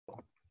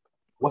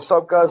What's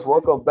up, guys?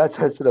 Welcome back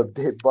to the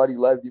Big Buddy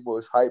Live, the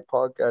most hype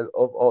podcast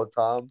of all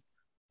time.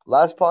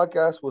 Last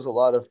podcast was a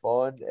lot of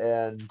fun,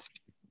 and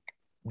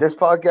this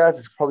podcast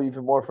is probably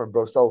even more fun,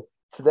 bro. So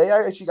today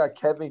I actually got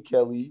Kevin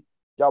Kelly.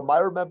 Y'all might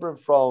remember him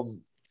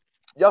from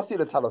y'all see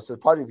the title, so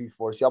Project V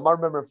Force. Y'all might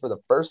remember him for the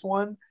first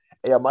one,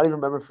 and y'all might even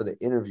remember him for the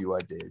interview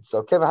I did.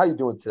 So Kevin, how you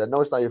doing today? I know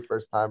it's not your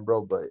first time,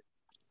 bro, but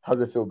how's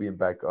it feel being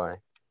back on?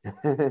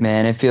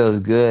 Man, it feels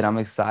good. I'm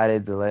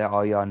excited to let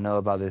all y'all know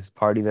about this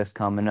party that's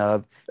coming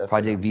up.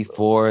 Project Definitely, bro.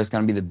 V4 is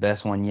gonna be the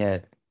best one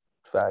yet.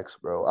 Facts,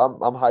 bro.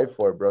 I'm hyped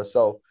for it, bro.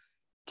 So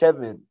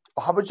Kevin,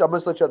 how much I'm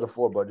gonna let you have the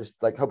floor, bro. Just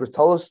like help us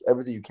tell us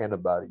everything you can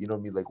about it. You know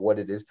what I mean? Like what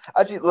it is.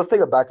 Actually, let's take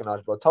it back a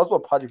notch, bro. Tell us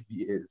what Project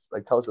V is.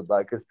 Like tell us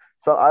about it. Cause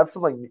so I have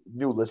some like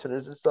new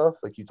listeners and stuff.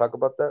 Like you talk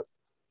about that.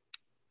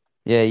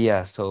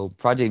 Yeah. So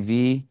Project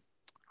V,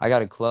 I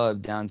got a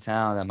club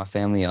downtown that my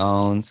family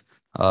owns,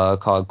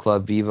 called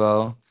Club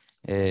Vivo.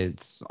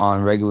 It's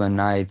on regular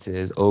nights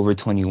is over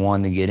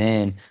 21 to get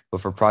in.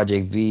 But for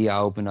Project V, I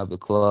opened up a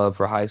club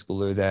for high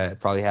schoolers that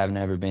probably haven't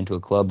ever been to a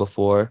club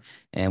before.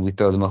 And we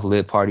throw the most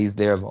lit parties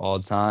there of all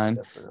time.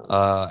 Definitely.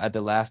 At the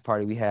last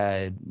party, we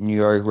had New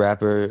York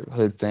rapper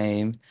Hood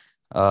Fame,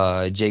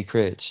 Jay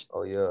Critch.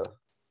 Oh yeah.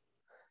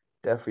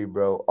 Definitely,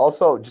 bro.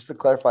 Also, just to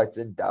clarify, it's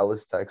in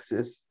Dallas,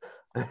 Texas.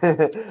 I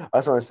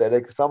just want to say that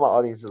because some of my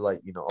audience is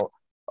like,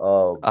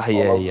 all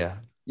over. Yeah.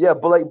 Yeah,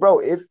 but like, bro,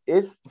 if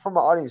from my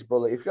audience, bro,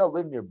 like if y'all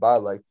live nearby,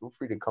 like feel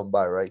free to come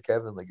by, right,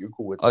 Kevin? Like you're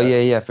cool with Oh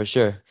that. yeah, for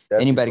sure.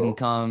 Definitely, Anybody can bro.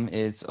 come.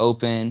 It's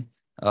open.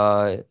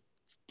 Uh,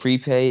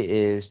 Prepay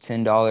is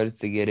 $10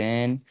 to get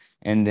in,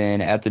 and then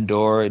at the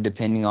door,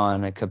 depending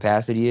on the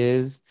capacity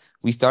is,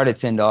 we start at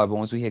 $10, but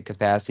once we hit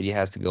capacity, it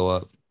has to go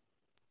up.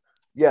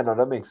 Yeah, no,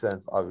 that makes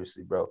sense,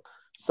 obviously, bro.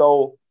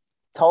 So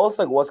tell us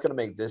like what's gonna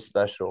make this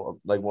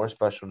special, like more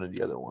special than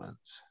the other ones.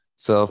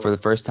 So for So, the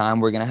first time,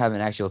 we're gonna have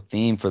an actual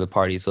theme for the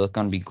party. So it's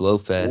gonna be Glow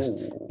Fest.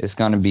 ooh, It's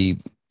gonna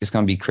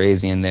be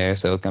crazy in there.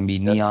 So it's gonna be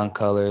neon definitely.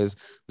 colors.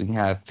 We can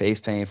have face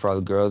paint for all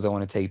the girls that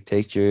want to take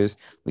pictures.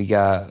 We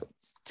got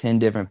 10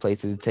 different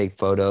places to take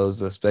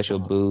photos, a special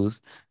Uh-huh.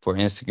 booth for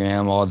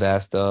Instagram, all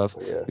that stuff.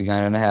 Oh, yeah. We're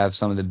gonna have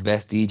some of the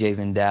best DJs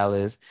in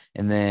Dallas,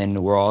 and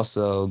then we're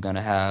also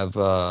gonna have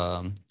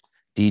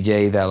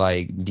DJ that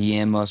like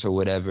DM us or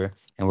whatever,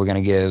 and we're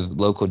gonna give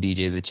local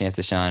DJs a chance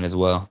to shine as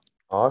well.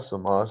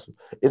 Awesome, awesome.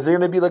 Is there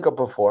gonna be like a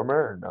performer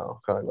or no?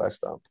 Kind of like last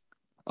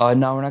time.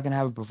 No, we're not gonna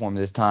have a performer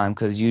this time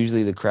because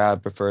usually the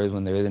crowd prefers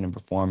when there isn't a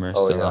performer.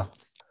 Oh yeah. So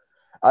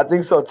I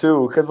think so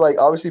too. Cause like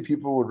obviously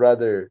people would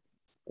rather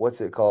what's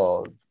it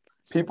called?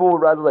 People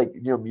would rather like,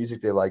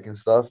 music they like and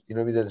stuff. You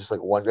know what I mean? They're just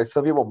like one like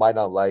some people might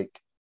not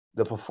like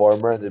the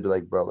performer and they'd be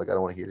like, bro, like I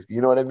don't want to hear this. You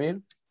know what I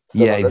mean? So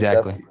yeah, no, that's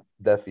exactly.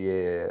 definitely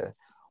yeah.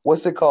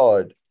 What's it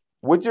called?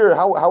 With your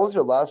how was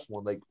your last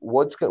one? Like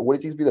what do you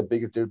think is be the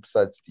biggest difference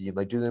besides Steam?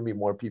 Like do there gonna be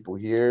more people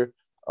here?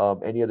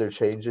 Any other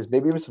changes?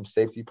 Maybe even some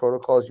safety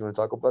protocols. You want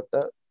to talk about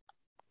that?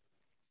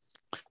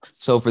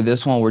 So for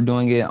this one, we're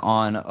doing it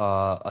on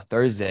a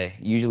Thursday.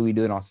 Usually we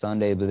do it on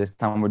Sunday, but this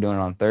time we're doing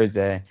it on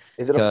Thursday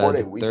Is it a because 4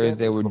 day the weekend?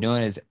 Thursday Is it we're doing before?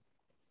 is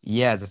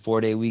yeah, it's a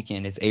 4 day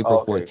weekend. It's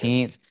April Oh, okay, okay.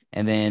 14th,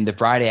 and then the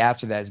Friday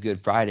after that is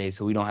Good Friday,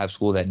 so we don't have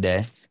school that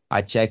day.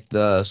 I checked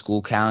the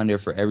school calendar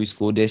for every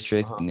school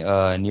district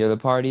Uh-huh. near the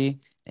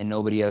party, and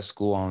nobody has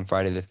school on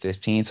Friday the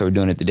 15th, so we're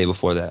doing it the day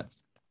before that.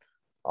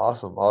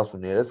 Awesome,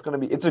 awesome. Yeah, that's gonna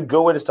be. It's a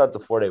good way to start the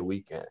 4 day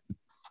weekend.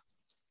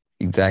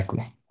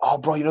 Exactly. Oh,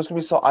 bro, it's gonna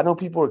be so. I know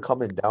people are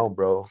coming down,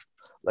 bro.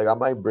 Like I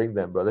might bring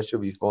them, bro. That should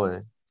be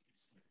fun.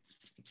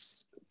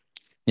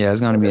 Yeah,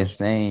 it's gonna Like be a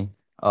insane.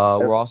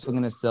 We're also definitely.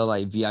 gonna sell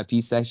like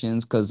VIP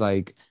sections because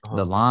like Uh-huh.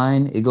 the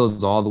line it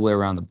goes all the way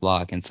around the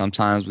block, and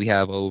sometimes we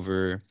have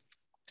over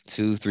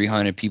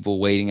 300 people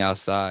waiting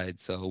outside.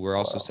 So we're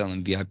also Wow.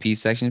 selling VIP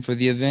sections for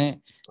the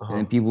event, and Uh-huh.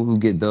 then people who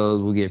get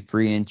those will get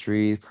free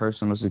entries,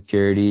 personal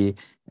security,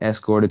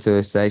 escorted to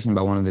a section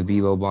by one of the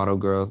Vivo bottle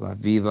girls, La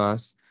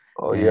Vivas,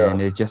 Oh yeah.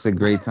 and it's just a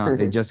great time.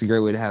 It's just a great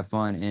way to have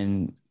fun,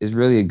 and it's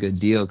really a good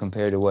deal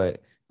compared to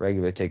what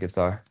regular tickets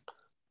are.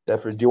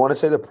 Definitely. Do you want to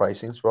say the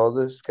pricings for all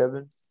this,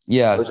 Kevin?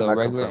 Yeah, Or is it so not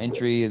regular confirmed yet?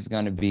 entry is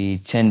going to be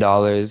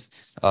 $10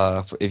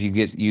 if you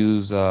get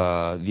use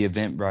the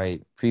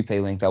Eventbrite prepay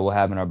link that we'll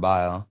have in our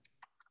bio.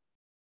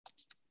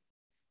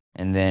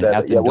 And then Bet, at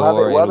bet. the Yeah, we'll have it.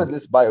 door We'll have it'll it in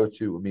this bio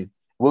too. I mean,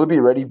 will it be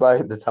ready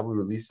by the time we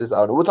release this? I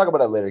don't know. We'll talk about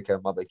that later,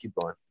 Kevin. My bad. Keep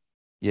going.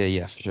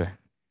 yeah, for sure.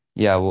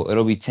 Yeah, well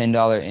it'll be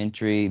 $10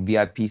 entry.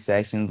 VIP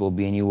sections will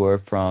be anywhere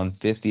from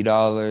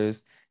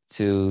 $50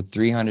 to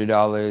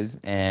 $300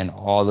 and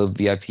all the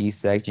VIP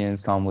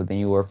sections come with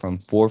anywhere from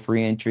 4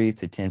 free entries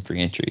to 10 free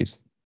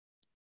entries.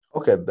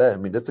 Okay, bet. I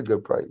mean, that's a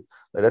good price.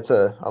 Like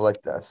I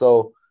like that.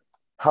 So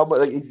how much?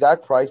 Like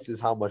exact price is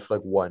how much?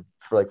 Like one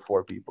for like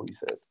four people. You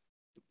said.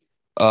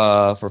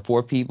 For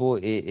 4 people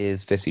it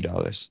is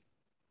 $50.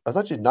 That's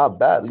actually not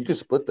bad. You could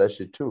split that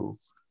shit too.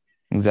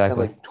 10,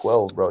 Exactly. like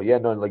 12, bro. Yeah,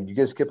 no, like you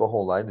can skip a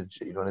whole line and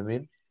shit. You know what I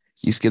mean?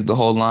 You skip the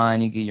whole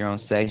line, you get your own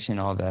section,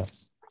 all that.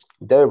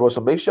 There, bro. So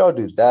make sure y'all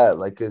do that.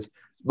 Like, cause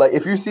Like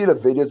if you see the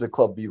videos of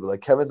Club Viva,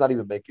 like Kevin's not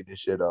even making this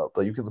shit up.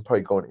 Like you can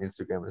probably go on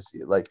Instagram and see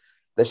it. Like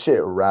that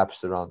shit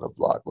wraps around the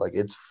block. Like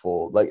it's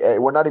full. Like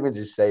we're not even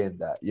just saying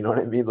that. You know what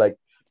I mean? Like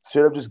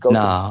straight up just go to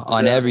Nah,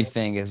 on Instagram.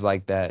 everything is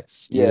like that.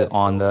 You Yes,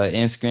 on bro. the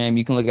Instagram,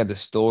 you can look at the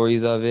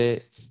stories of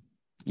it.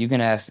 You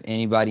can ask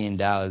anybody in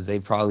Dallas.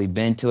 They've probably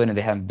been to it and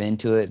they haven't been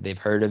to it. They've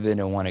heard of it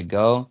and want to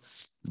go.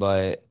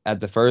 But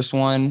at the first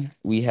one,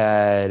 we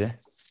had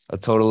a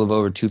total of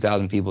over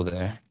 2,000 people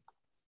there.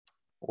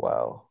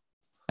 Wow.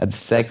 At the That's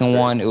second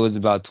one, it crazy. was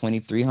about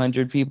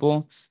 2,300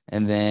 people.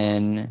 And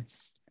then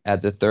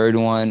at the third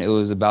one, it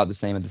was about the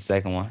same at the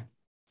second one.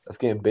 That's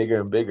getting bigger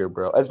and bigger,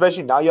 bro.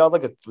 Especially now you have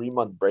like a 3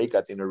 month break,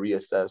 I think, to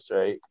reassess,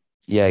 right?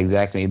 Yeah,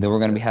 exactly. Then we're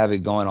gonna Yeah. be have it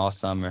going all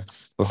summer.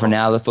 But for Oh,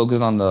 now, let's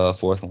focus on the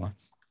fourth one.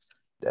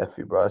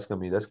 definitely, bro. That's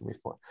gonna be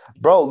fun.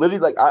 Bro, literally,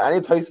 like I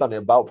need to tell you something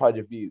about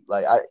Project V.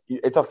 Like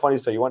it's a funny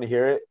story. You want to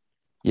hear it?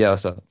 Yeah,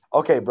 so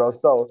Okay, bro.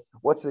 So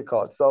what's it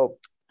called? So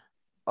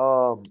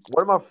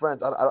one of my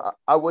friends,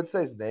 I would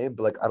say his name,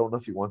 but like I don't know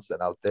if he wants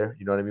that out there.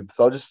 You know what I mean?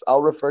 So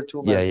I'll refer to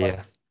him yeah, as like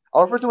yeah.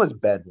 I'll refer to him as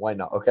Ben. Why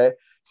not? Okay.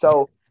 So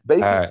All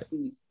right.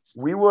 basically,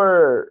 we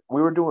were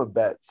doing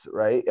bets,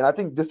 right? And I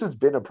think this has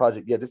been a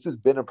project. Yeah, this has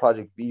been a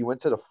project B. You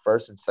went to the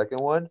first and second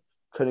one,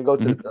 couldn't go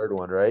to the Mhm. third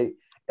one, right?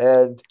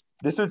 And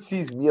this dude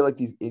sees me at like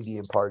these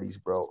Indian parties,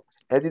 bro.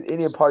 And these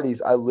Indian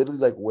parties, I literally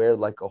like wear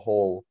like a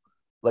whole,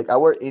 like I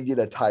wear Indian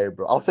attire,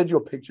 bro. I'll send you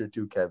a picture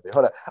too, Kevin.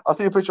 Hold on, I'll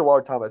send you a picture while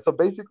we're talking about it. So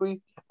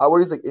basically, I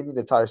wear these like Indian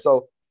attire.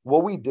 So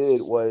what we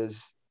did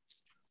was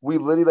we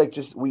literally like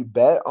just we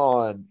bet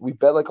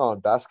like on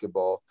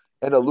basketball,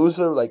 and the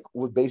loser like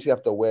would basically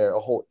have to wear a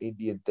whole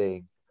Indian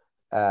thing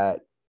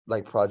at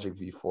like Project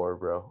V4,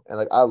 bro. And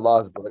like I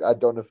lost, bro. Like I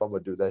don't know if I'm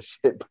gonna do that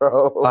shit,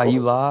 Oh,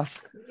 you bro.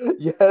 lost?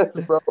 Yes,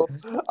 bro.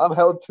 I'm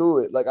held to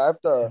it. Like I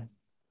have to.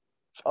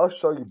 I'll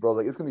show you, bro.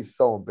 Like it's gonna be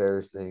so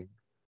embarrassing.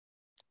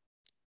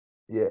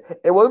 Yeah,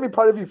 it wasn't be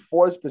Project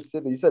V4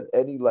 specific. You said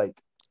any like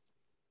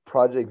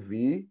Project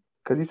V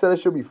because he said it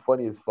should be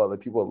funny as fuck. Like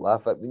people would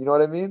laugh at me. You know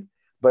what I mean?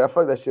 But I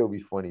feel like that shit would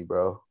be funny,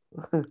 bro.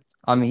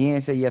 I mean, he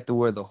didn't say you have to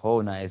wear the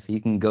whole night, so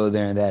you can go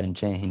there and that and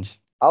change.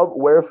 I'll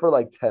wear it for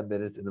like 10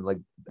 minutes and then like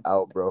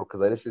out, bro. Because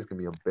like this shit's gonna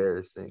be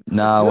embarrassing.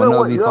 Nah, You wanna know know what'd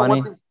what? be You know one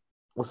funny? thing.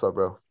 What's up,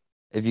 bro?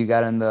 If you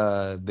got in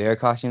the bear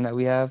costume that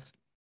we have.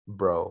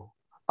 Bro,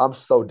 I'm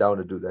so down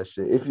to do that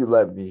shit. If you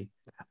let me,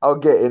 I'll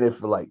get in it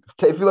for like.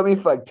 If you let me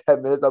for like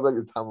 10 minutes, I'll be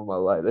like the time of my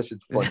life. That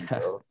shit's funny,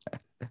 bro.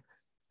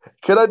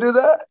 Can I do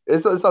that?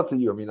 It's up to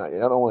you. I mean, I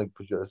don't want to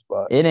put you on the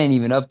spot. It ain't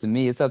even up to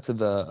me. It's up to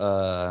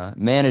the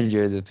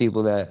manager, the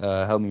people that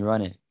help me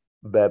run it.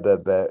 Bet,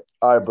 bet, bet.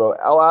 All right, bro.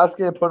 I'll ask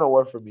you to put in a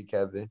word for me,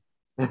 Kevin.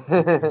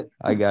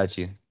 I got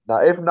you.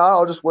 Now, if not,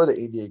 I'll just wear the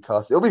Indian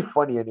costume. It'll be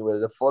funny anyway.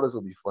 The photos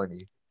will be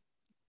funny.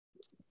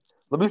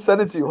 Let me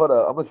send it to you. Hold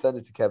on. I'm gonna send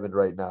it to Kevin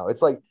right now.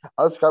 It's like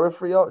I'll describe it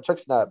for y'all. Check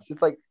snaps.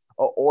 It's like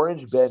an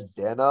orange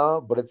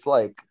bandana, but it's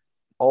like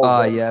all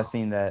Oh red, yeah, I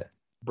seen that.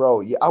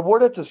 bro. Yeah, I wore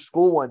that to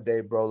school one day,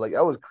 bro. Like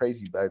that was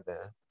crazy back then.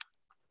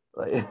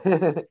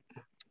 Like,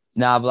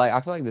 Nah, but like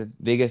I feel like the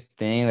biggest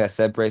thing that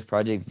separates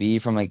Project V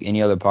from like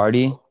any other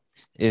party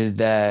is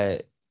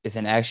that it's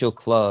an actual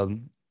club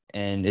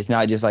and it's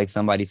not just like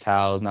somebody's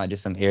house, not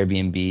just some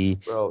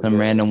Airbnb, bro, some yeah,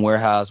 random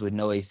warehouse with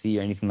no AC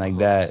or anything like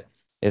uh-huh. that.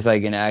 It's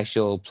like an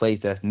actual place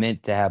that's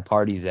meant to have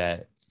parties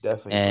at.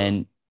 Definitely, bro.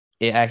 And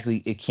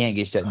it can't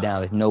get shut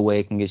down. There's no way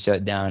it can get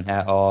shut down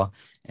at all.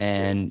 Yeah.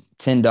 And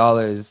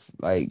 $10,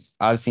 like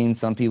I've seen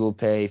some people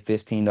pay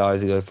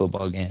 $15 to go to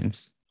football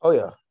games. Oh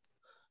yeah,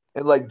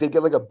 and like they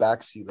get like a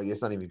backseat. Like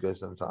it's not even good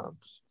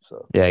sometimes.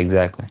 So, Yeah,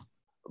 exactly.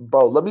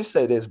 bro, let me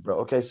say this, bro.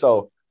 Okay,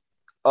 so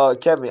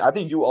Kevin, I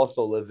think you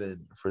also live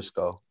in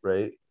Frisco,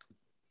 right?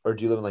 Or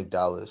do you live in like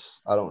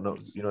Dallas? I don't know.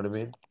 You know what I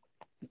mean?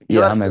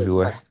 You're Yeah, I'm actually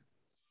everywhere.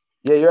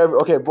 yeah, you're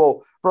okay,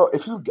 bro.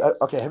 If you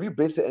okay, have you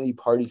been to any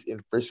parties in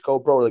Frisco,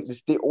 bro? Like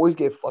this, they always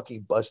get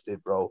fucking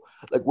busted, bro.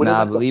 Like within Nah,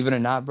 like the believe it or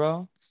not,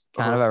 bro,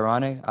 kind of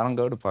ironic. I don't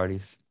go to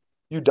parties.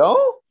 you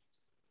don't?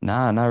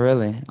 Nah, not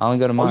really. I only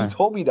go to Oh, you mine.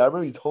 told me that. I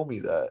remember you told me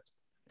that.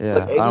 Like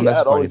Yeah, I don't any mess at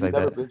with all, parties you like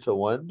never that. been to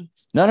one?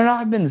 No, no, no.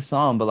 I've been to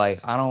some, but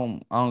like I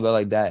don't go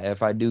like that.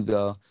 If I do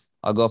go,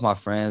 I'll go with my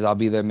friends. I'll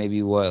be there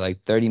maybe what,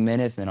 like 30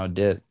 minutes, and I'll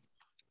dip.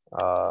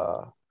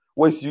 Uh,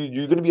 wait, so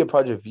you're gonna be a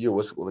Project V or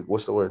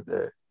what's the word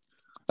there?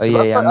 Oh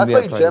Because yeah, yeah. I'm I gonna be saw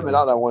at you Project jamming V.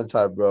 out that one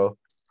time, bro.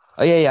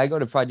 Oh yeah, yeah. I go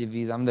to Project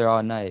V's. I'm there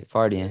all night Yeah,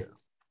 partying.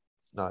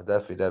 no,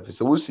 definitely, definitely.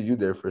 So we'll see you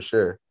there for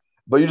sure.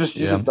 But you just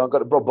Yeah, don't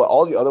got bro. But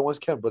all the other ones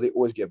can, bro. They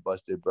always get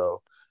busted,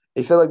 bro.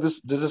 They said like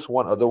this. There's this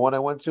one other one I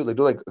went to. Like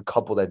there's like a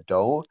couple that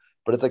don't,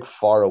 but it's like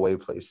far away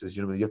places.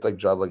 You know, what I mean? You have to like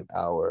drive like an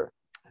hour,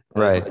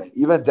 and it's right. like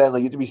even then, like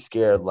you have to be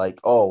scared. Like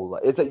oh,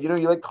 like, it's like you're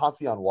like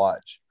constantly on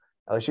watch.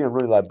 And, like she can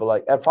really like, but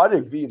like at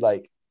Project V,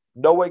 like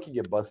no way can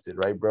get busted,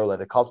 right, bro? Like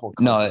the cops won't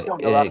come. No, Yo,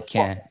 you're loud as it fuck.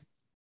 can't Okay.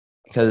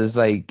 because it's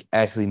like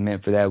actually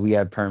meant for that. We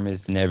have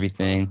permits and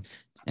everything,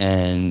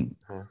 and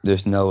Uh-huh.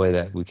 there's no way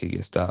that we could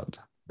get stopped.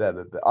 Bet.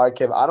 All right,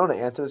 Kevin, I don't know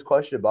the answer to this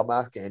question, but I'm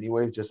asking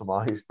anyways, just so my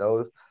audience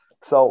knows.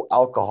 So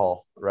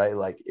alcohol, right?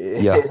 Like,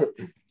 Yeah.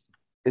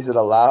 is it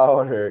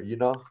allowed or?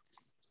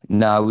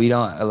 No, we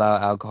don't allow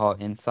alcohol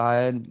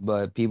inside,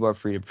 but people are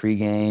free to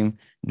pregame,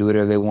 do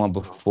whatever they want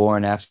before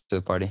and after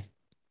the party.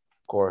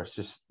 Of course,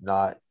 just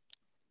not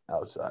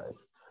outside.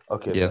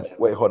 Okay, Yep. bet.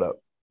 Wait, hold up.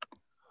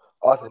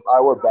 Awesome. All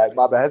right, we're back.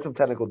 My bad. I had some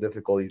technical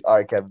difficulties. All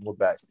right, Kevin, we're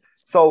back.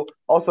 So,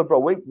 also, bro,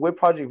 with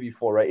Project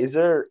V4, right? Is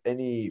there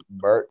any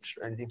merch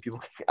or anything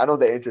people? I know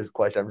the answer is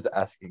question. I'm just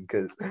asking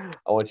because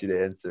I want you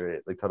to answer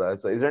it. Like, hold on.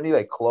 So, is there any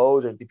like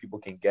clothes or anything people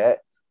can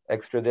get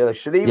extra there? Like,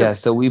 should they even Yeah,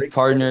 so we bring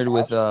spare partnered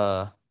with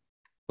cash?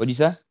 what'd you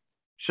say?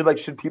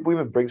 Should people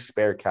even bring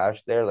spare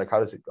cash there? Like, how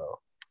does it go?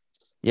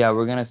 Yeah,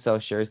 we're gonna sell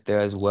shirts there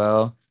as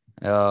well.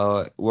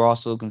 We're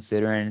also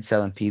considering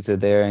selling pizza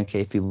there in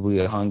case people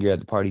get hungry at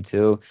the party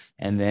too.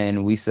 And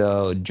then we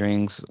sell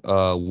drinks,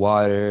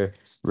 water,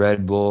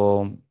 Red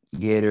Bull,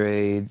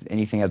 Gatorades,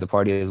 anything at the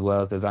party as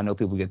well, because I know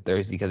people get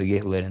thirsty because they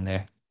get lit in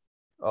there.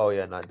 Oh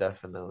yeah, not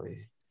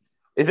definitely.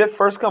 Is it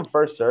first come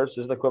first serve? So,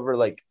 just like whoever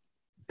like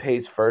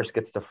pays first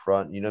gets the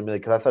front. You know what I mean?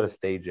 Like, 'cause that's at a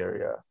stage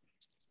area.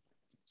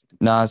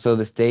 Nah, so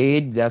the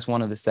stage, that's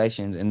one of the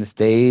sections, and the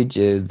stage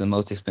is the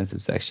most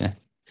expensive section.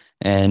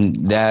 And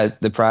that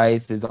the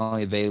price is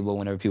only available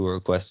whenever people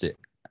request it.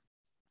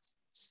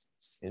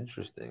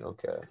 Interesting.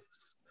 Okay.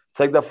 It's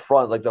like the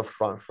front, like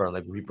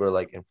people are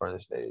like in front of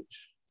the stage.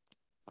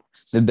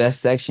 The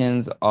best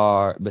sections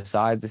are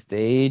besides the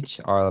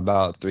stage are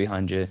about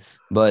 300,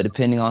 but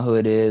depending on who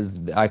it is,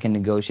 I can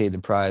negotiate the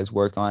price,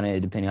 work on it,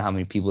 depending on how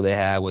many people they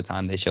have, what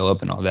time they show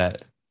up, and all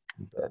that.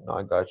 Yeah, no,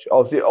 I got you.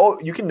 Oh, see, oh,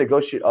 you can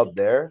negotiate up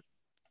there.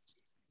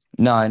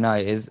 No, no,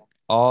 it's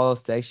all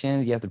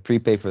sections. You have to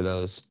prepay for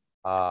those,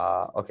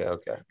 Okay,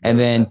 okay. and Bet,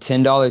 then bet.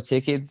 $10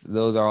 tickets.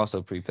 Those are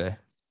also prepay.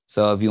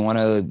 So if you want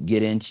to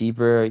get in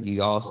cheaper,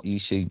 you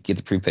should get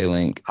the prepay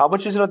link. How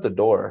much is it at the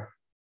door?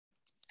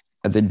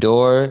 At the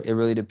door, it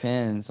really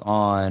depends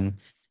on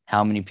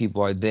how many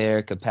people are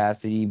there,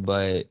 capacity,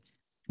 but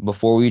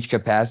before we reach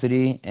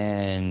capacity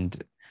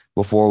and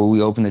before we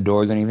open the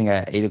doors or anything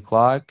at 8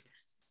 o'clock,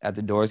 at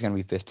the door is gonna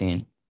be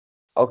 15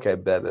 Okay,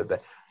 bet, bet,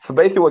 bet. So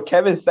basically, what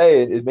Kevin's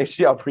saying is make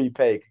sure y'all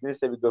prepay. 'Cause you're gonna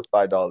save a good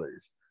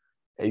 $5,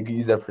 and you can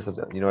use that for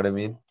something. You know what I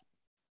mean?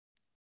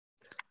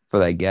 for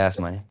that gas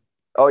money.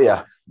 Oh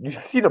yeah. You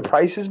see the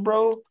prices,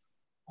 bro?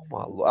 Oh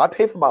my Lord. I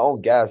pay for my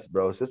own gas,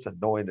 bro. So it's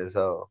annoying as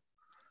hell.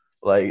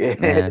 Like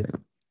Man,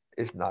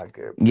 it's not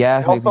good.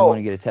 gas makes me want Also,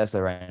 to get a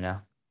Tesla right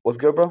now. what's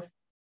good, bro?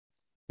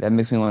 That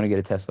makes me want to get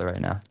a Tesla right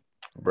now.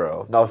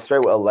 Bro, no, straight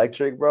with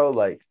electric, bro.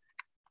 Like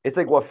it's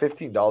like what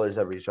 $15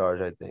 every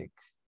charge, I think.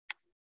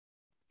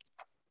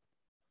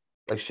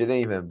 Like shit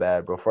ain't even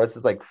bad, bro. For us,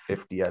 it's like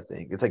 50, I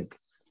think. It's like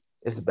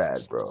it's bad,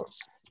 bro.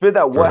 It's been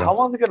that For what? How real.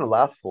 long is it gonna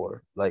last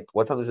for? Like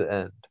what time does it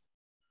end?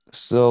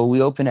 So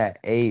we open at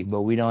 8,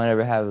 but we don't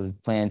ever have a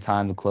planned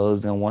time to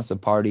close. And once the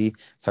party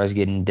starts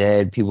getting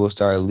dead, people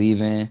start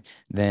leaving,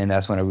 then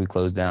that's whenever we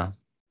close down.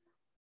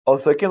 Oh,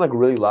 so it can like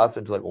really last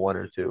until like one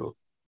or two.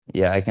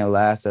 Yeah, it can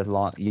last as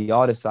long.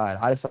 Y'all decide.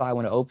 I decide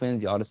when it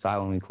opens. Y'all decide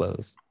when we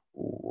close.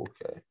 Ooh,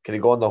 okay. Can it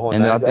go on the whole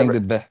And night? I Is it think ever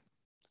the best.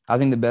 I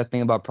think the best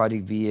thing about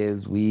Project V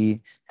is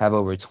we have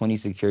over 20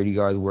 security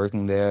guards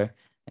working there,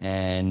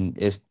 and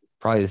it's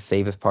probably the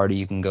safest party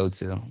you can go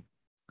to.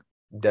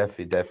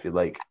 definitely, definitely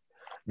like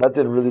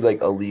nothing really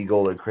like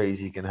illegal or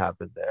crazy can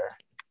happen there.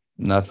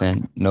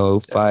 Nothing, no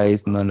Definitely,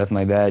 fights, no nothing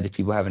like that. Just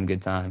people having a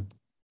good time.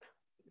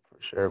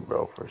 for sure,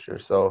 bro, for sure.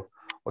 So,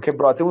 okay,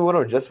 bro, I think we went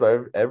over just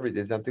about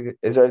everything.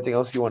 Is there anything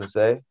else you want to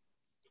say?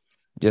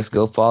 Just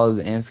go follow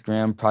the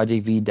Instagram,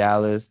 Project V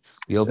Dallas.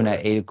 We open Sure.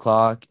 at 8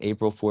 o'clock,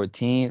 April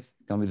 14th.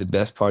 Gonna be the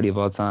best party of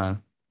all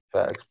time.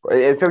 Facts, bro.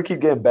 It's gonna keep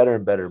getting better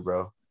and better,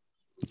 bro.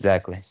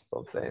 Exactly. That's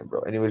what I'm saying,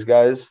 bro. Anyways,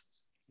 guys,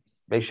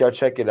 make sure y'all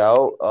check it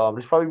out.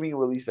 It's probably being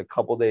released a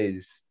couple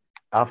days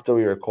after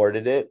we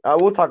recorded it.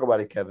 We'll talk about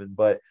it, Kevin,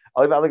 but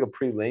I'll even add like a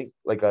pre-link,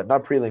 like a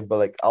not pre-link, but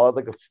like I'll add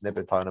like a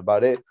snippet talking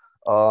about it.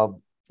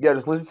 Yeah,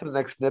 just listen to the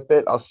next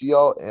snippet. I'll see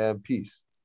y'all and peace.